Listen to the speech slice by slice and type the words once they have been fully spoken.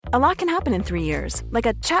A lot can happen in 3 years, like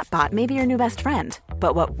a chatbot may be your new best friend.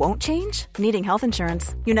 But what won't change? Needing health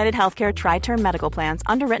insurance. United Healthcare Tri-Term Medical Plans,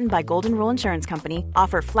 underwritten by Golden Rule Insurance Company,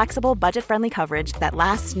 offer flexible, budget-friendly coverage that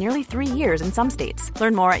lasts nearly 3 years in some states.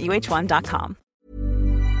 Learn more at uh1.com.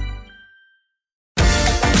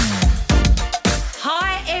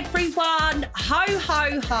 Hi everyone, ho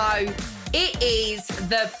ho ho. It is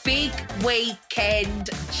the big weekend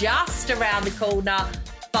just around the corner.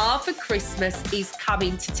 Father Christmas is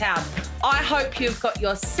coming to town. I hope you've got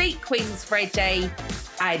your sequins ready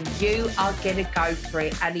and you are going to go for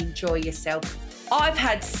it and enjoy yourself. I've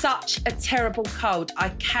had such a terrible cold, I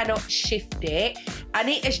cannot shift it. And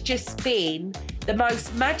it has just been the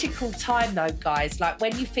most magical time though, guys. Like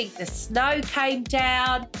when you think the snow came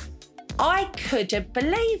down, I couldn't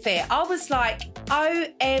believe it. I was like,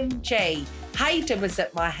 OMG. Hayden was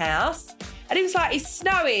at my house and he was like, it's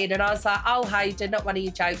snowing. And I was like, oh, Hayden, not one of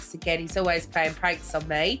your jokes again. He's always playing pranks on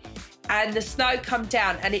me. And the snow come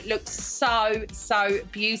down and it looked so, so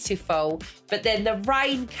beautiful. But then the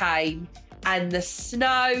rain came and the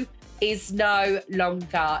snow is no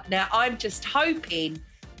longer. Now, I'm just hoping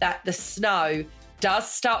that the snow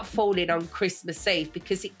does start falling on Christmas Eve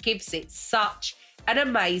because it gives it such an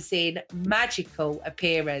amazing, magical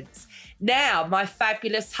appearance. Now, my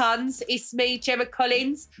fabulous Huns, it's me, Gemma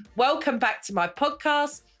Collins. Welcome back to my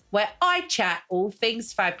podcast where I chat all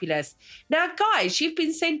things fabulous. Now, guys, you've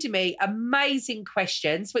been sending me amazing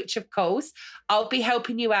questions, which, of course, I'll be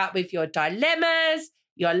helping you out with your dilemmas,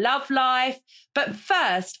 your love life. But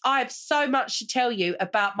first, I have so much to tell you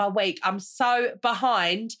about my week. I'm so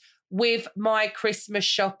behind with my Christmas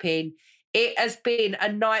shopping. It has been a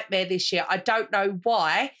nightmare this year. I don't know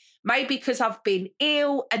why. Maybe because I've been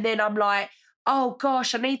ill and then I'm like, oh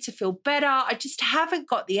gosh, I need to feel better. I just haven't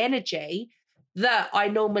got the energy that I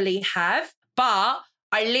normally have. But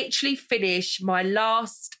I literally finished my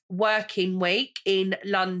last working week in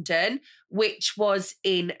London, which was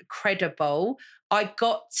incredible. I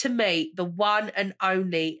got to meet the one and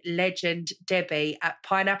only legend Debbie at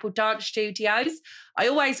Pineapple Dance Studios. I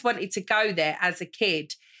always wanted to go there as a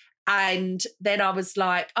kid. And then I was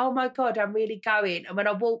like, oh my God, I'm really going. And when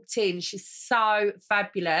I walked in, she's so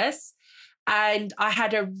fabulous. And I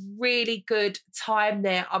had a really good time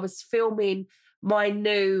there. I was filming my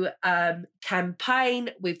new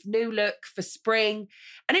campaign with New Look for spring.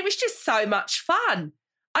 And it was just so much fun.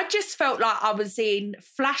 I just felt like I was in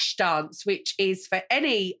Flashdance, which is, for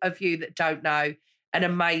any of you that don't know, an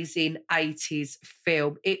amazing 80s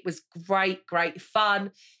film. It was great, great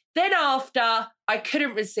fun. Then after, I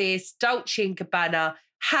couldn't resist, Dolce & Gabbana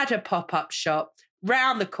had a pop-up shop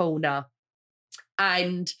round the corner.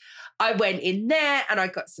 And I went in there and I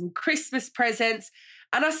got some Christmas presents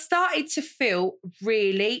and I started to feel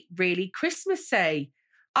really, really Christmassy.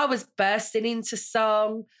 I was bursting into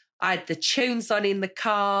song. I had the tunes on in the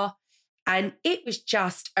car. And it was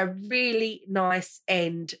just a really nice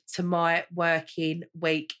end to my working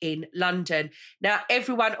week in London. Now,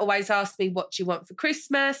 everyone always asks me, what do you want for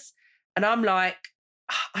Christmas? And I'm like,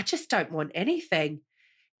 I just don't want anything.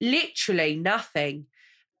 Literally nothing.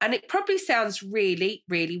 And it probably sounds really,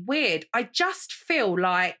 really weird. I just feel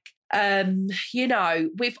like,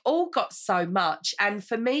 we've all got so much. And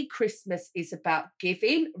for me, Christmas is about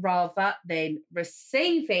giving rather than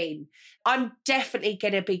receiving. I'm definitely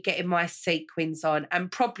going to be getting my sequins on, and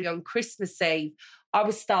probably on Christmas Eve, I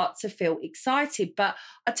will start to feel excited. But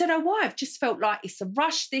I don't know why. I've just felt like it's a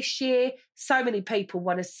rush this year. So many people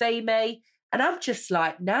want to see me. And I'm just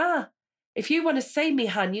like, nah. If you want to see me,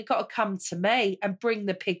 hun, you've got to come to me and bring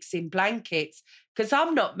the pigs in blankets because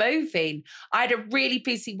I'm not moving. I had a really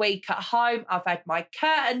busy week at home. I've had my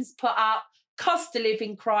curtains put up, cost of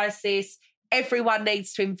living crisis. Everyone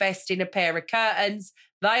needs to invest in a pair of curtains.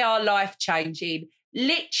 They are life-changing.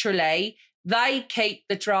 Literally, they keep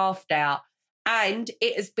the draft out. And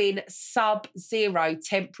it has been sub-zero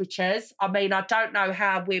temperatures. I mean, I don't know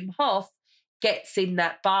how Wim Hof gets in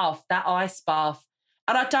that bath, that ice bath.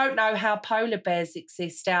 And I don't know how polar bears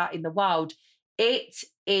exist out in the wild. It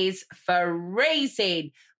is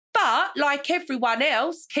freezing. But like everyone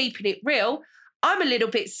else, keeping it real, I'm a little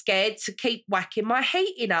bit scared to keep whacking my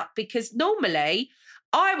heating up because normally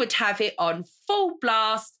I would have it on full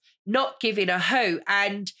blast, not giving a hoot.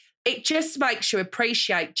 And it just makes you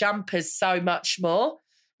appreciate jumpers so much more.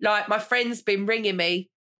 Like my friend's been ringing me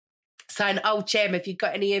saying, oh, Gem, have you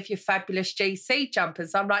got any of your fabulous GC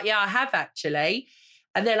jumpers? I'm like, yeah, I have actually.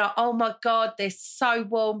 And they're like, oh my God, they're so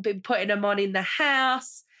warm, been putting them on in the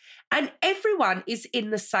house. And everyone is in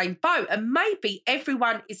the same boat. And maybe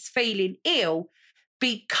everyone is feeling ill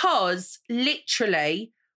because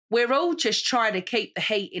literally we're all just trying to keep the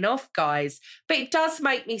heating off, guys. But it does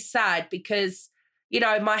make me sad because, you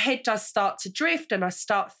know, my head does start to drift and I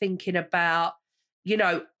start thinking about, you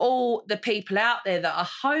know, all the people out there that are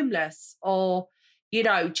homeless or, you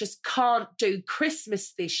know, just can't do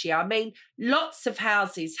Christmas this year. I mean, lots of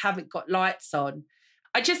houses haven't got lights on.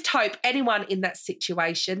 I just hope anyone in that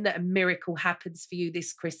situation that a miracle happens for you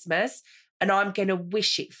this Christmas, and I'm going to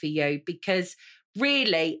wish it for you because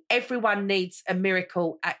really everyone needs a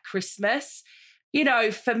miracle at Christmas. You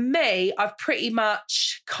know, for me, I've pretty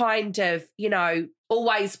much kind of, you know,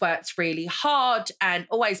 always worked really hard and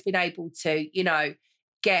always been able to, you know,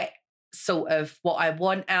 get sort of what I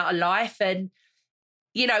want out of life. And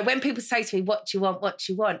you know, when people say to me, what do you want? What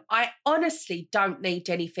do you want? I honestly don't need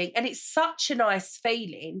anything. And it's such a nice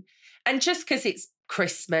feeling. And just because it's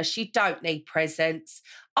Christmas, you don't need presents.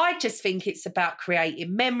 I just think it's about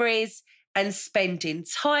creating memories and spending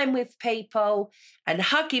time with people and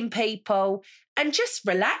hugging people and just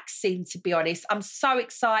relaxing, to be honest. I'm so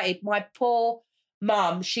excited. My poor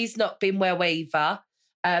mum, she's not been well either,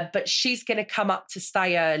 but she's going to come up to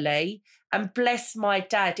stay early. And bless my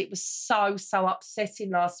dad, it was so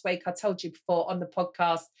upsetting last week. I told you before on the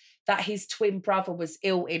podcast that his twin brother was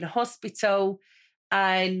ill in hospital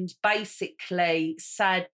and basically,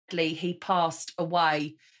 sadly, he passed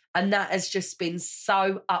away. And that has just been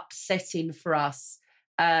so upsetting for us,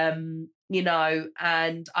 you know,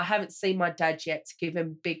 and I haven't seen my dad yet to give him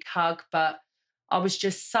a big hug, but I was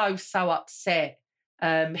just so upset.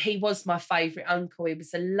 He was my favourite uncle. He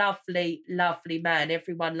was a lovely, lovely man.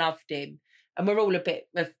 Everyone loved him. And we're all a bit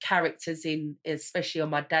of characters in, especially on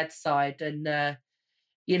my dad's side. And,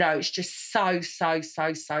 you know, it's just so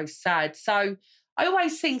sad. So I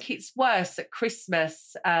always think it's worse at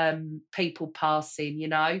Christmas, people passing, you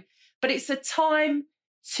know. But it's a time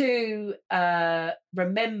to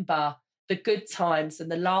remember the good times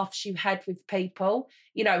and the laughs you had with people,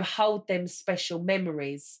 you know, hold them special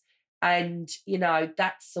memories. And, you know,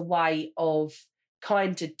 that's a way of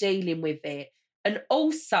kind of dealing with it. And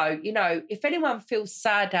also, you know, if anyone feels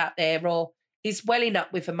sad out there or is welling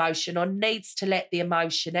up with emotion or needs to let the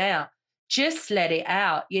emotion out, just let it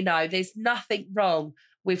out. You know, there's nothing wrong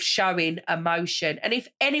with showing emotion. And if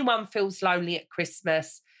anyone feels lonely at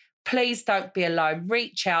Christmas, please don't be alone.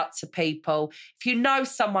 Reach out to people. If you know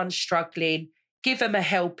someone's struggling, give them a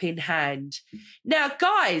helping hand. Now,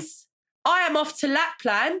 guys, I am off to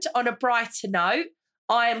Lapland on a brighter note.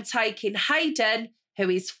 I am taking Hayden,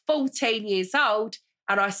 who is 14 years old,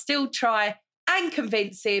 and I still try and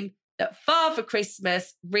convince him that Father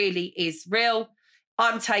Christmas really is real.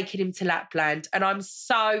 I'm taking him to Lapland and I'm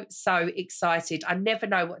so excited. I never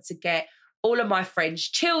know what to get all of my friends'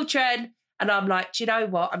 children. And I'm like, do you know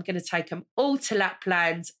what? I'm going to take them all to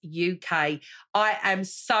Lapland, UK. I am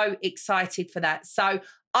so excited for that. So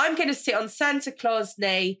I'm going to sit on Santa Claus'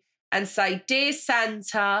 knee and say, dear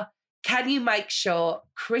Santa, can you make sure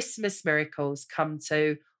Christmas miracles come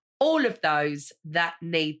to all of those that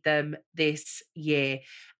need them this year?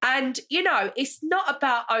 And, you know, it's not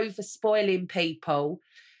about over-spoiling people.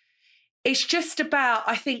 It's just about,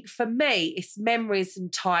 I think for me, it's memories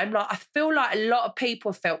and time. Like I feel like a lot of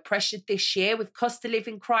people felt pressured this year with cost of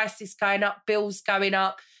living crisis going up, bills going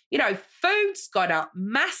up. You know, food's gone up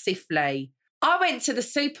massively. I went to the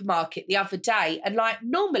supermarket the other day and like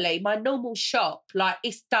normally my normal shop, like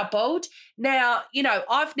it's doubled. Now, you know,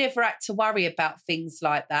 I've never had to worry about things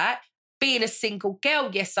like that. Being a single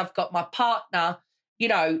girl, yes, I've got my partner, you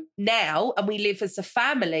know, now and we live as a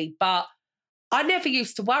family, but I never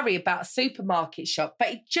used to worry about a supermarket shop. But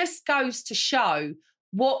it just goes to show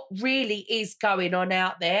what really is going on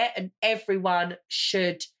out there, and everyone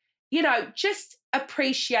should, you know, just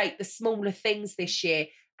appreciate the smaller things this year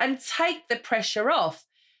and take the pressure off.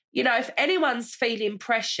 You know, if anyone's feeling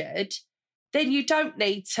pressured, then you don't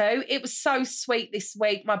need to. It was so sweet this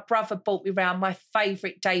week. My brother bought me round my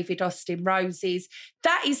favourite David Austin roses.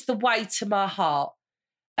 That is the way to my heart.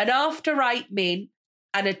 And after 8 mint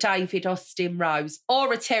and a David Austin rose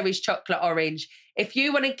or a Terry's chocolate orange, if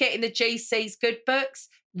you want to get in the GC's good books,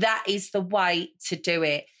 that is the way to do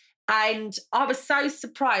it. And I was so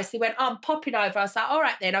surprised. He went, I'm popping over. I was like, all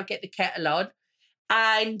right, then I'll get the kettle on.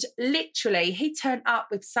 And literally, he turned up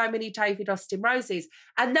with so many David Austin roses.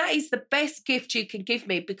 And that is the best gift you can give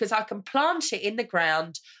me because I can plant it in the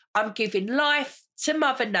ground. I'm giving life to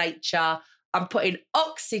Mother Nature. I'm putting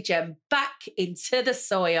oxygen back into the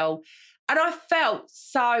soil. And I felt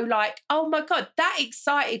so like, oh my God, that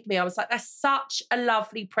excited me. I was like, that's such a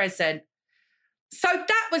lovely present. So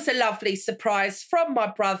that was a lovely surprise from my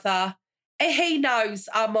brother. he knows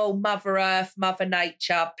I'm all Mother Earth, Mother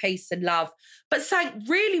Nature, peace and love. But something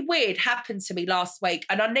really weird happened to me last week,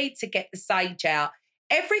 and I need to get the sage out.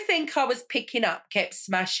 Everything I was picking up kept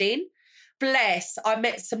smashing. Bless, I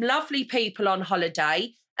met some lovely people on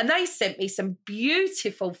holiday, and they sent me some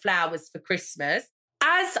beautiful flowers for Christmas.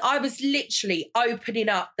 As I was literally opening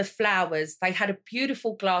up the flowers, they had a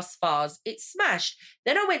beautiful glass vase. It smashed.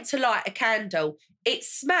 Then I went to light a candle. It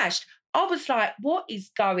smashed. I was like, what is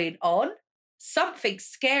going on? Something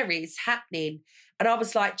scary is happening. And I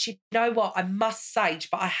was like, do you know what? I must sage,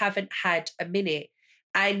 but I haven't had a minute.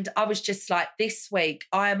 And I was just like, this week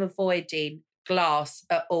I am avoiding glass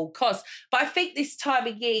at all costs. But I think this time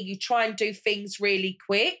of year, you try and do things really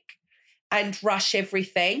quick and rush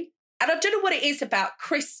everything. And I don't know what it is about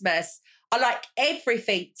Christmas. I like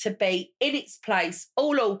everything to be in its place,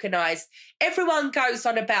 all organised. Everyone goes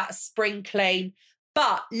on about a spring clean,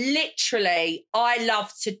 but literally, I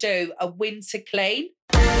love to do a winter clean.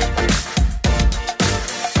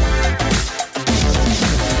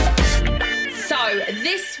 So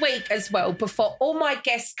this week as well, before all my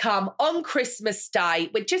guests come on Christmas Day,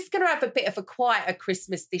 we're just going to have a bit of a quieter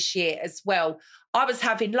Christmas this year as well. I was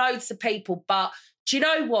having loads of people, but do you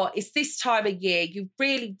know what? It's this time of year, you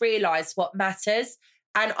really realise what matters.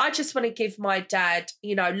 And I just want to give my dad,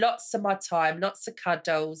 you know, lots of my time, lots of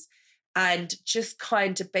cuddles, and just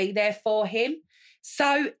kind of be there for him.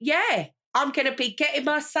 So, yeah, I'm going to be getting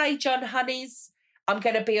my sage on, honeys. I'm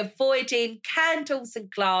going to be avoiding candles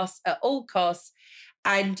and glass at all costs.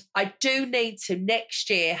 And I do need to next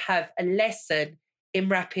year have a lesson in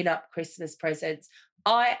wrapping up Christmas presents.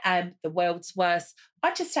 I am the world's worst.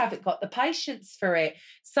 I just haven't got the patience for it.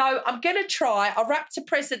 So I'm going to try. I wrapped a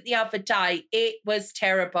present the other day. It was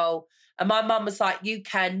terrible. And my mum was like, you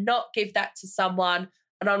cannot give that to someone.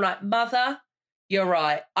 And I'm like, Mother, you're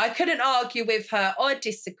right. I couldn't argue with her or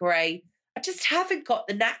disagree. I just haven't got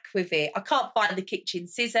the knack with it. I can't find the kitchen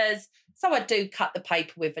scissors. So I do cut the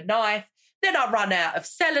paper with a knife. Then I run out of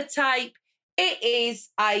sellotape. It is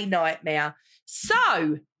a nightmare.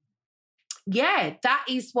 So, yeah, that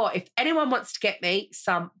is what, if anyone wants to get me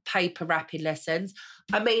some paper wrapping lessons,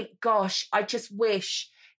 I mean, gosh, I just wish,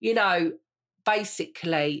 you know,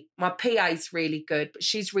 basically my PA's really good, but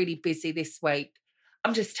she's really busy this week.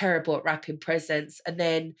 I'm just terrible at wrapping presents. And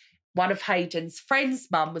then one of Hayden's friends'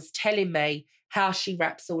 mum was telling me how she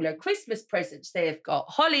wraps all her Christmas presents. They've got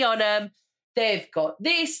holly on them. They've got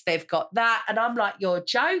this, they've got that. And I'm like, you're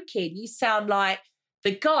joking. You sound like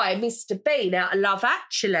the guy, Mr. Bean, out of Love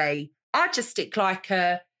Actually. I just stick like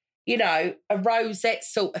a, you know, a rosette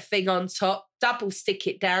sort of thing on top, double stick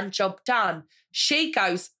it down, job done. She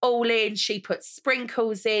goes all in. She puts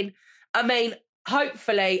sprinkles in. I mean,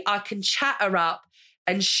 hopefully I can chat her up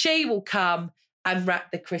and she will come and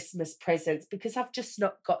wrap the Christmas presents because I've just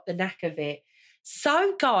not got the knack of it.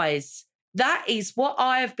 So, guys, that is what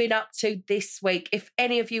I have been up to this week. If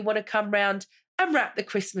any of you want to come round and wrap the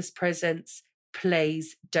Christmas presents,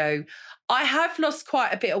 please do. I have lost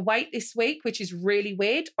quite a bit of weight this week, which is really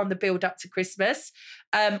weird on the build up to Christmas.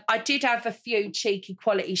 I did have a few cheeky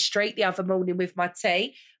Quality Street the other morning with my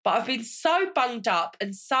tea, but I've been so bunged up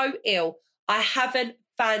and so ill, I haven't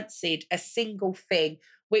fancied a single thing,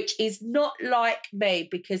 which is not like me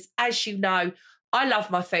because, as you know, I love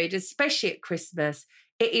my food, especially at Christmas.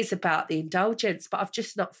 It is about the indulgence, but I've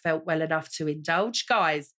just not felt well enough to indulge,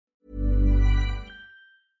 guys.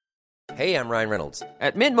 Hey, I'm Ryan Reynolds.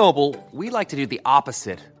 At Mint Mobile, we like to do the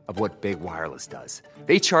opposite of what Big Wireless does.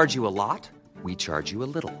 They charge you a lot, we charge you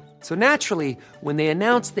a little. So naturally, when they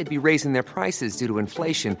announced they'd be raising their prices due to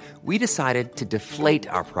inflation, we decided to deflate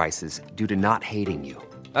our prices due to not hating you.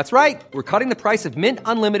 That's right. We're cutting the price of Mint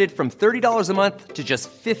Unlimited from $30 a month to just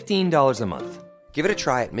 $15 a month. Give it a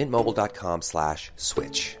try at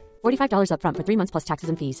mintmobile.com/switch. $45 up front for 3 months plus taxes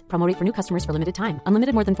and fees. Promo rate for new customers for limited time.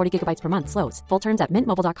 Unlimited more than 40 gigabytes per month. Slows full terms at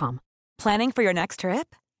mintmobile.com. Planning for your next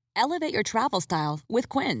trip? Elevate your travel style with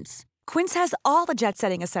Quince. Quince has all the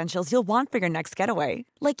jet-setting essentials you'll want for your next getaway,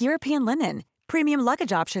 like European linen, premium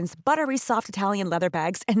luggage options, buttery soft Italian leather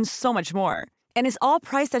bags, and so much more. And is all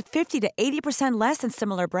priced at 50 to 80% less than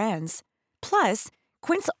similar brands. Plus,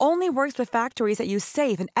 Quince only works with factories that use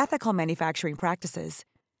safe and ethical manufacturing practices.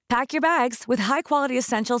 Pack your bags with high-quality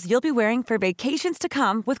essentials you'll be wearing for vacations to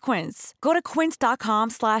come with Quince. Go to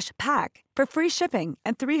quince.com/pack for free shipping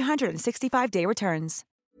and 365-day returns.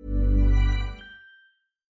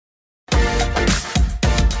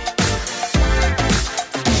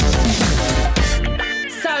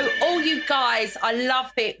 So, all you guys, I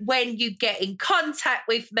love it when you get in contact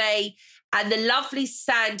with me. And the lovely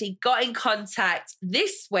Sandy got in contact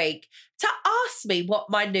this week to ask me what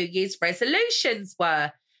my New Year's resolutions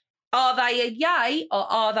were. Are they a yay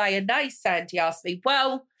or are they a nay, Sandy asked me.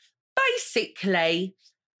 Well, basically,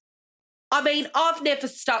 I mean, I've never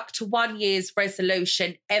stuck to 1 year's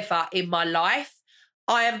resolution ever in my life.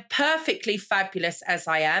 I am perfectly fabulous as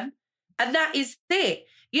I am. And that is it.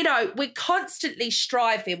 You know, we're constantly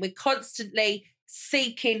striving. We're constantly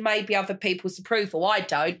seeking maybe other people's approval. I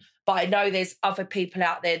don't, but I know there's other people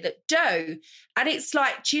out there that do. And it's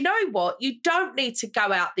like, do you know what? You don't need to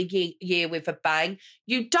go out the year with a bang.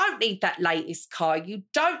 You don't need that latest car. You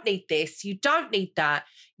don't need this. You don't need that.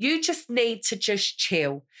 You just need to just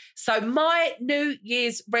chill. So my New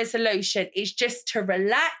Year's resolution is just to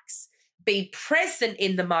relax, be present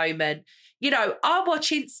in the moment. You know, I watch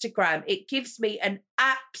Instagram. It gives me an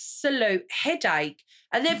absolute headache.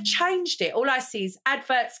 And they've changed it. All I see is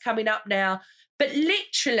adverts coming up now. But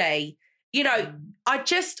literally, you know, I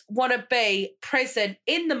just want to be present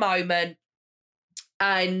in the moment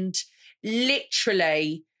and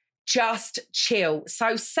literally just chill.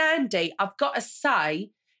 So, Sandy, I've got to say,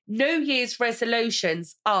 New Year's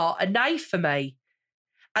resolutions are a nay for me.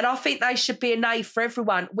 And I think they should be a nay for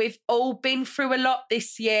everyone. We've all been through a lot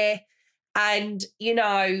this year. And, you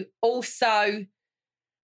know, also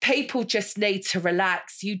people just need to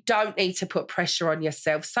relax. You don't need to put pressure on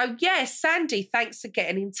yourself. So, yes, Sandy, thanks for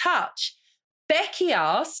getting in touch. Becky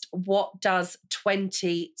asked, what does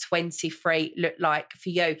 2023 look like for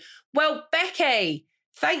you? Well, Becky,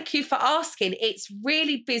 thank you for asking. It's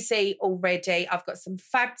really busy already. I've got some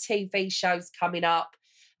fab TV shows coming up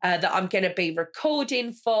that I'm going to be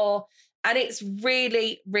recording for. And it's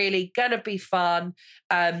really, really going to be fun.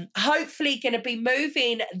 Hopefully going to be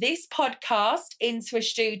moving this podcast into a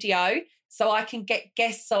studio so I can get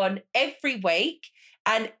guests on every week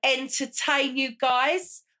and entertain you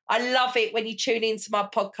guys. I love it when you tune into my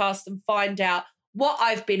podcast and find out what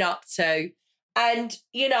I've been up to. And,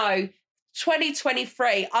 you know,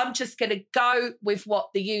 2023, I'm just going to go with what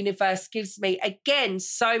the universe gives me. Again,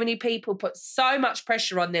 so many people put so much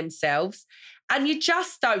pressure on themselves. And you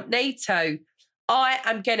just don't need to. I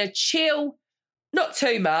am going to chill, not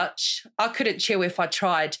too much. I couldn't chill if I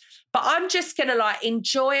tried. But I'm just going to like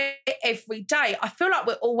enjoy it every day. I feel like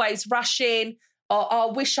we're always rushing. Or I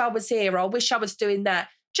wish I was here. Or I wish I was doing that.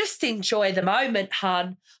 Just enjoy the moment,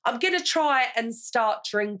 hun. I'm going to try and start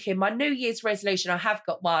drinking. My New Year's resolution, I have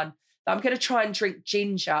got one. I'm going to try and drink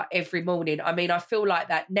ginger every morning. I mean, I feel like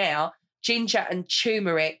that now. Ginger and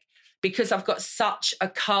turmeric because I've got such a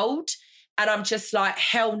cold. And I'm just like,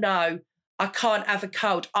 hell no, I can't have a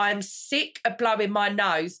cold. I'm sick of blowing my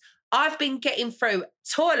nose. I've been getting through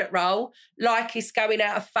toilet roll like it's going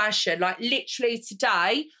out of fashion. Like literally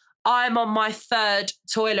today, I'm on my 3rd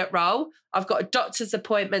toilet roll. I've got a doctor's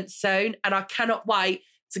appointment soon and I cannot wait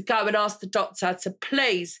to go and ask the doctor to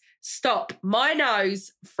please stop my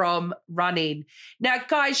nose from running. Now,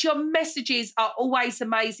 guys, your messages are always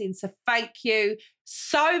amazing. So thank you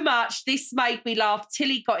so much. This made me laugh.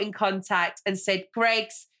 Tilly got in contact and said,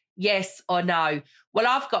 Greggs, yes or no? Well,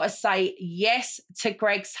 I've got to say yes to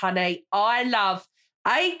Greggs, honey. I love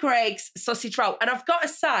a Greggs sausage roll. And I've got to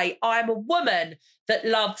say, I'm a woman that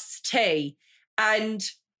loves tea. And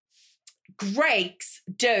Greggs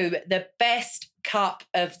do the best cup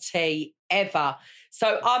of tea ever.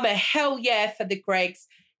 So I'm a hell yeah for the Greggs.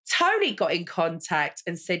 Tony got in contact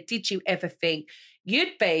and said, did you ever think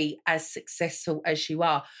you'd be as successful as you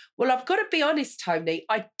are? Well, I've got to be honest, Tony,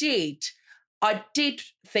 I did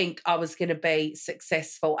think I was going to be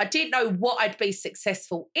successful. I didn't know what I'd be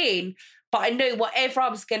successful in, but I knew whatever I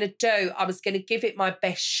was going to do, I was going to give it my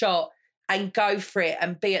best shot and go for it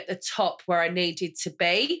and be at the top where I needed to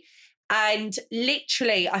be. And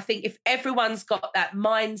literally, I think if everyone's got that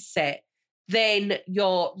mindset, then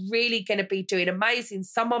you're really going to be doing amazing.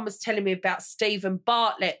 Someone was telling me about Stephen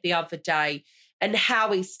Bartlett the other day and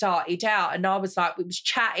how he started out. And I was like, I was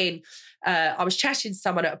chatting to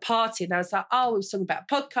someone at a party and I was like, we was talking about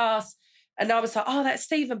a podcast. And I was like, that's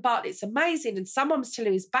Stephen Bartlett's amazing. And someone was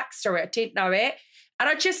telling me his backstory. I didn't know it. And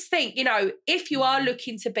I just think, you know, if you are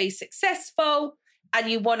looking to be successful and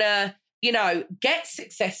you want to, you know, get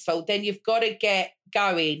successful, then you've got to get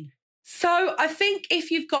going. So I think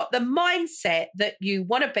if you've got the mindset that you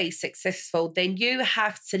want to be successful, then you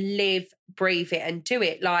have to live, breathe it and do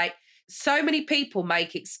it. Like so many people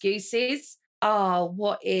make excuses. Oh,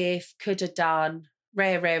 what if, could have done,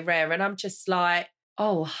 rare. And I'm just like,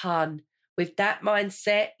 oh, hun, with that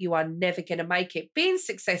mindset, you are never going to make it. Being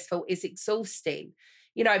successful is exhausting.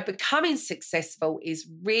 You know, becoming successful is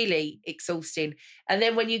really exhausting. And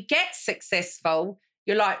then when you get successful,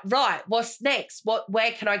 you're like, right, what's next?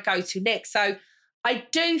 Where can I go to next? So I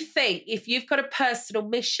do think if you've got a personal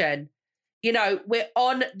mission, You know, we're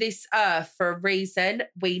on this earth for a reason.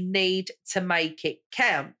 We need to make it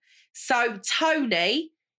count. So, Tony,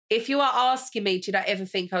 if you are asking me, did I ever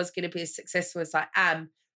think I was going to be as successful as I am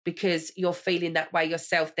because you're feeling that way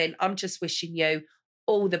yourself, then I'm just wishing you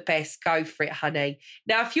all the best. Go for it, honey.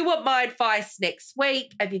 Now, if you want my advice next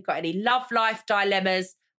week, have you got any love life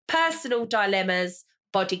dilemmas, personal dilemmas,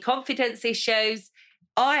 body confidence issues,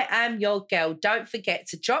 I am your girl. Don't forget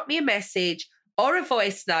to drop me a message or a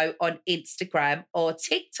voice note on Instagram or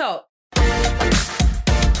TikTok.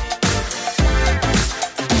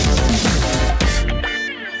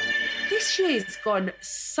 This year's gone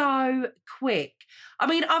so quick. I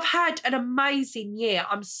mean, I've had an amazing year.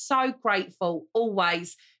 I'm so grateful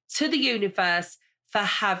always to the universe for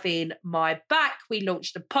having my back. We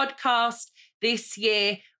launched a podcast this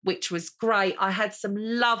year, which was great. I had some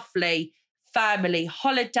lovely family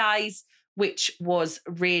holidays, which was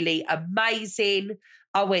really amazing.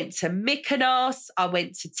 I went to Mykonos. I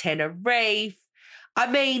went to Tenerife. I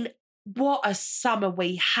mean, what a summer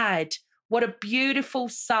we had. What a beautiful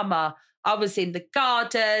summer. I was in the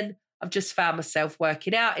garden. I've just found myself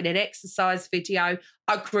working out in an exercise video.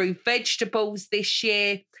 I grew vegetables this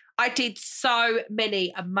year. I did so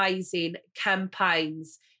many amazing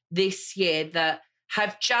campaigns this year that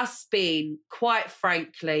have just been, quite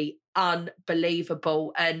frankly,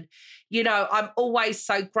 unbelievable. And, you know, I'm always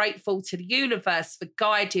so grateful to the universe for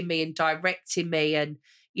guiding me and directing me and,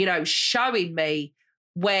 you know, showing me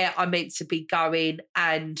where I'm meant to be going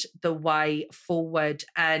and the way forward.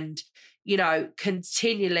 And, you know,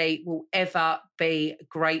 continually will ever be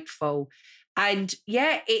grateful. And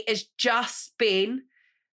yeah, it has just been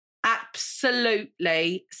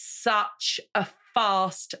absolutely such a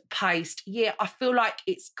fast-paced year. I feel like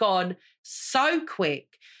it's gone so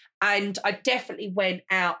quick. And I definitely went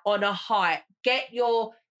out on a hike. Get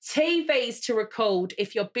your TVs to record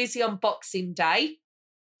if you're busy on Boxing Day.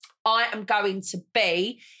 I am going to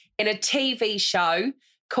be in a TV show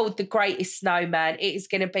called The Greatest Snowman. It is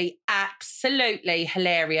going to be absolutely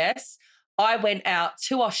hilarious. I went out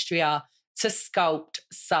to Austria to sculpt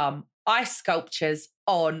some ice sculptures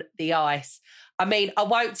on the ice. I mean, I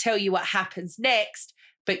won't tell you what happens next,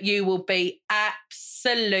 but you will be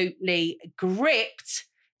absolutely gripped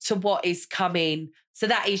to what is coming. So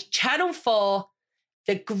that is Channel 4,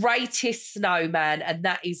 The Greatest Snowman, and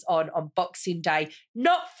that is on Boxing Day.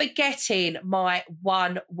 Not forgetting my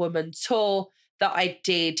one-woman tour that I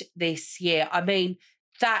did this year. I mean,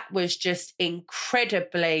 that was just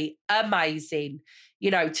incredibly amazing, you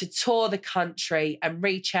know, to tour the country and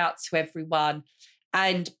reach out to everyone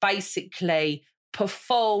and basically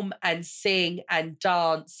perform and sing and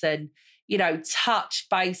dance and, you know, touch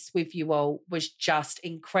base with you all was just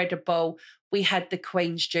incredible. We had the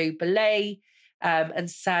Queen's Jubilee, and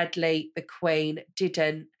sadly the Queen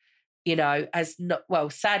didn't, you know,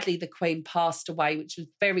 sadly the Queen passed away, which was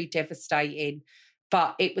very devastating.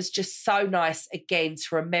 But it was just so nice again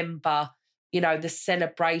to remember, you know, the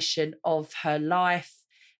celebration of her life.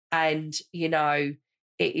 And, you know,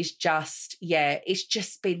 it is just, it's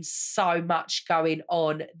just been so much going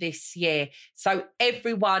on this year. So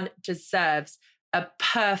everyone deserves a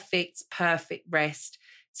perfect rest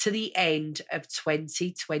to the end of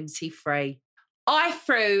 2023. I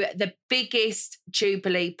threw the biggest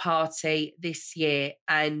Jubilee party this year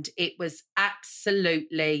and it was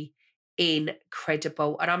absolutely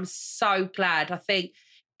incredible. And I'm so glad. I think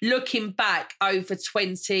looking back over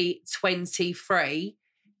 2023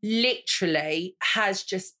 literally has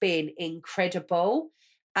just been incredible.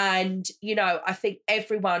 And, you know, I think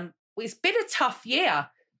it's been a tough year.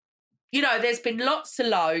 You know, there's been lots of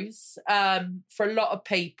lows for a lot of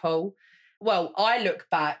people. Well, I look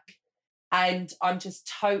back and I'm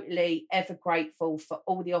just totally ever grateful for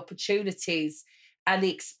all the opportunities and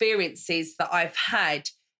the experiences that I've had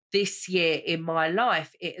this year in my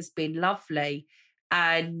life. It has been lovely.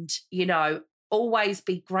 And, you know, always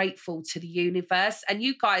be grateful to the universe. And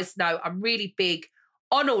you guys know I'm really big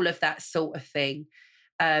on all of that sort of thing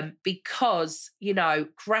because, you know,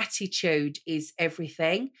 gratitude is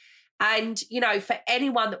everything. And, you know, for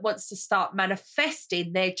anyone that wants to start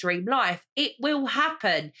manifesting their dream life, it will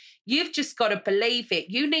happen. You've just got to believe it.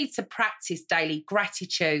 You need to practice daily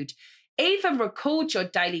gratitude. Even record your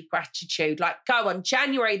daily gratitude. Like go on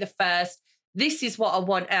January the 1st. This is what I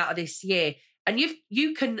want out of this year. And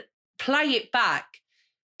you can play it back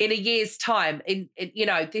in a year's time, in you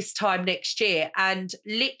know, this time next year, and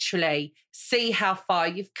literally see how far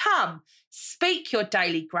you've come. Speak your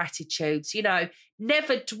daily gratitudes, you know,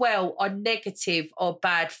 never dwell on negative or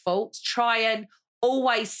bad thoughts. Try and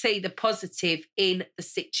always see the positive in the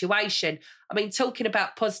situation. I mean, talking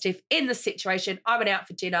about positive in the situation, I went out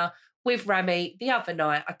for dinner with Rami the other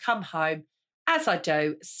night. I come home, as I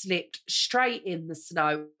do, slipped straight in the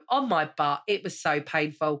snow on my butt. It was so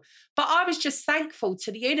painful. But I was just thankful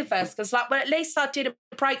to the universe because, like, well, at least I didn't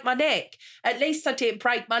break my neck. At least I didn't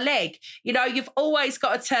break my leg. You know, you've always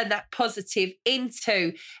got to turn that positive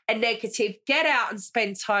into a negative. Get out and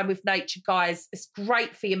spend time with nature, guys. It's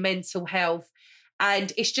great for your mental health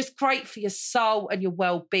and it's just great for your soul and your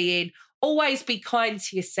well-being. Always be kind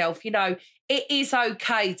to yourself. You know, it is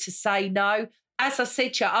okay to say no. As I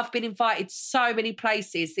said to you, I've been invited so many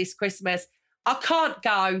places this Christmas. I can't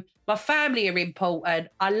go. My family are important.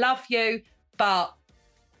 I love you, but,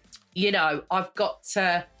 you know, I've got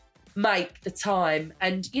to make the time.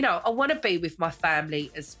 And, you know, I want to be with my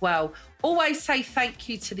family as well. Always say thank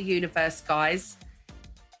you to the universe, guys.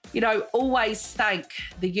 You know, always thank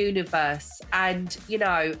the universe. And, you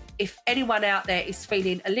know, if anyone out there is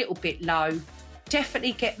feeling a little bit low,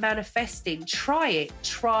 definitely get manifesting. Try it.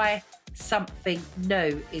 Try something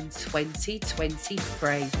new in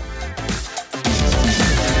 2023.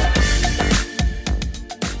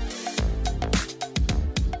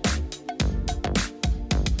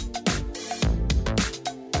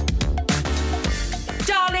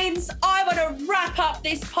 Darlings, I want to wrap up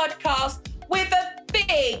this podcast with a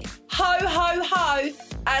big ho ho ho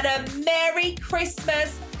and a Merry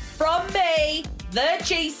Christmas from me, the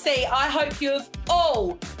GC. I hope you have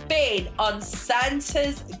all been on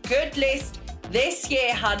Santa's good list this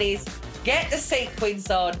year, honeys. Get the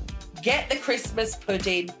sequins on, get the Christmas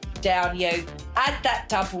pudding down you, add that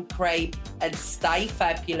double cream and stay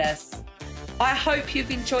fabulous. I hope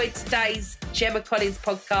you've enjoyed today's Gemma Collins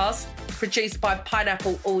podcast produced by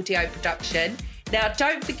Pineapple Audio Production. Now,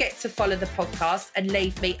 don't forget to follow the podcast and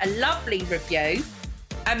leave me a lovely review.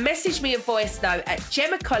 And message me a voice note at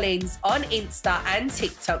Gemma Collins on Insta and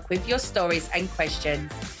TikTok with your stories and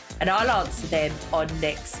questions. And I'll answer them on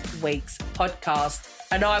next week's podcast.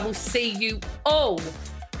 And I will see you all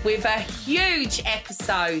with a huge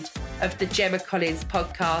episode of the Gemma Collins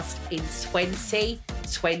podcast in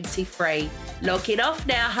 2023. Logging off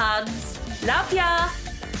now, huns. Love ya.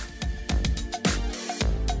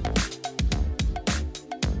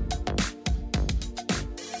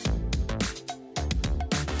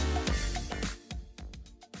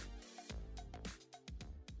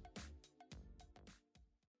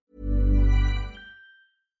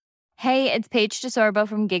 Hey, it's Paige DeSorbo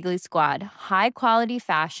from Giggly Squad. High quality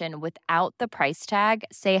fashion without the price tag.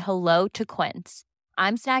 Say hello to Quince.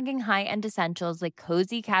 I'm snagging high-end essentials like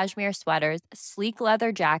cozy cashmere sweaters, sleek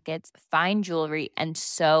leather jackets, fine jewelry, and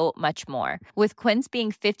so much more. With Quince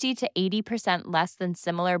being 50 to 80% less than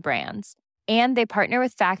similar brands. And they partner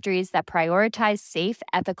with factories that prioritize safe,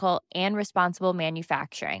 ethical, and responsible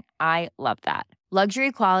manufacturing. I love that.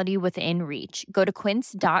 Luxury quality within reach. Go to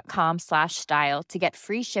quince.com/style to get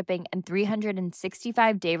free shipping and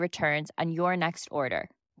 365-day returns on your next order.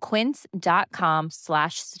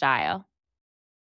 Quince.com/style.